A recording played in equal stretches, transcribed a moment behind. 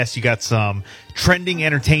Yes, you got some trending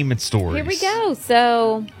entertainment stories. Here we go.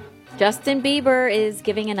 So Justin Bieber is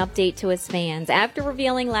giving an update to his fans. After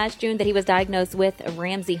revealing last June that he was diagnosed with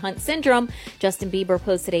Ramsay-Hunt syndrome, Justin Bieber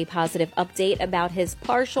posted a positive update about his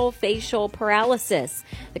partial facial paralysis.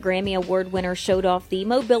 The Grammy Award winner showed off the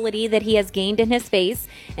mobility that he has gained in his face,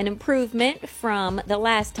 an improvement from the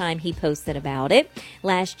last time he posted about it.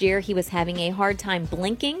 Last year, he was having a hard time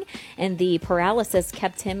blinking, and the paralysis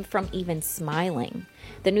kept him from even smiling.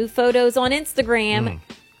 The new photos on Instagram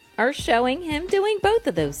are showing him doing both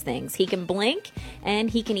of those things. He can blink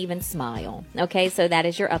and he can even smile. Okay, so that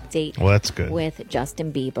is your update. Well, that's good. With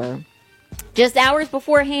Justin Bieber. Just hours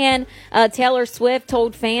beforehand, Taylor Swift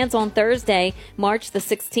told fans on Thursday, March the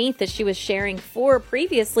 16th, that she was sharing 4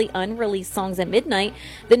 previously unreleased songs at midnight.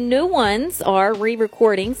 The new ones are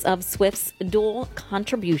re-recordings of Swift's dual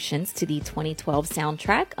contributions to the 2012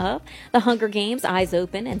 soundtrack of The Hunger Games, Eyes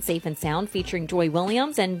Open and Safe and Sound, featuring Joy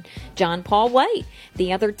Williams and John Paul White.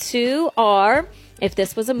 The other 2 are If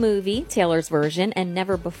This Was a Movie, Taylor's version, and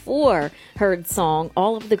Never Before Heard song,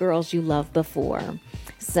 All of the Girls You Loved Before.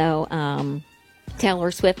 So,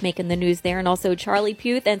 Taylor Swift making the news there. And also Charlie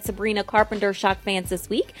Puth and Sabrina Carpenter shocked fans this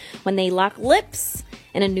week when they locked lips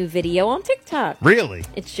in a new video on TikTok. Really?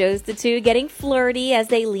 It shows the two getting flirty as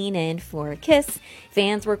they lean in for a kiss.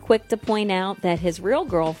 Fans were quick to point out that his real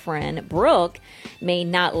girlfriend, Brooke, may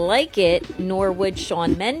not like it, nor would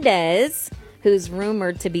Shawn Mendes, who's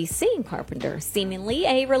rumored to be seeing Carpenter. Seemingly,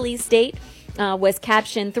 a release date was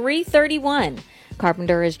captioned 3/31.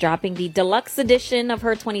 Carpenter is dropping the deluxe edition of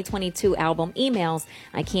her 2022 album, Emails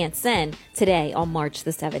I Can't Send, today on March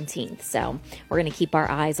the 17th. So we're going to keep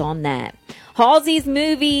our eyes on that. Halsey's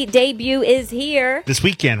movie debut is here. This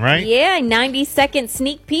weekend, right? Yeah, 90-second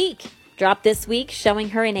sneak peek. Dropped this week, showing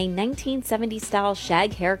her in a 1970s style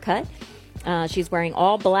shag haircut. She's wearing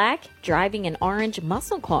all black, driving an orange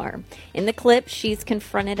muscle car. In the clip, she's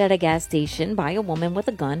confronted at a gas station by a woman with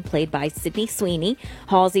a gun, played by Sydney Sweeney.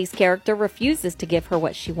 Halsey's character refuses to give her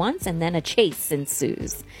what she wants, and then a chase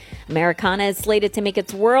ensues. Americana is slated to make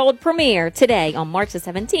its world premiere today on March the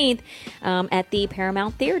 17th at the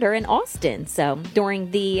Paramount Theater in Austin. So during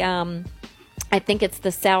the, I think it's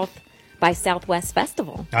the South by Southwest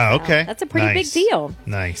Festival. Oh, okay. That's a pretty big deal.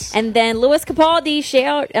 Nice. And then Louis Capaldi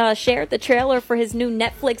shared the trailer for his new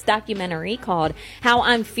Netflix documentary called How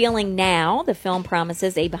I'm Feeling Now. The film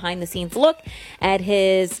promises a behind-the-scenes look at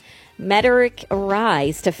his meteoric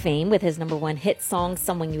rise to fame with his #1 hit song,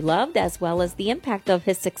 Someone You Loved, as well as the impact of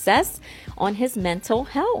his success on his mental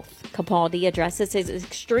health. Capaldi addresses his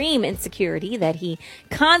extreme insecurity that he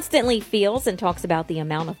constantly feels and talks about the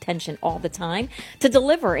amount of tension all the time to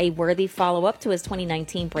deliver a worthy follow-up to his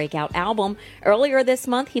 2019 breakout album. Earlier this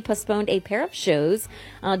month, he postponed a pair of shows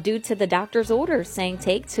due to the doctor's orders saying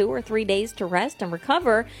take 2 or 3 days to rest and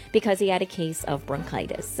recover because he had a case of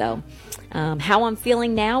bronchitis. So How I'm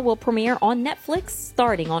Feeling Now will premiere on Netflix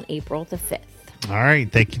starting on April the 5th. All right.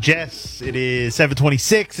 Thank you, Jess. It is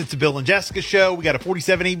 7:26. It's a Bill and Jessica show. We got a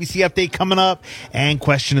 47 ABC update coming up and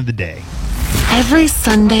question of the day. Every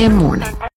Sunday morning,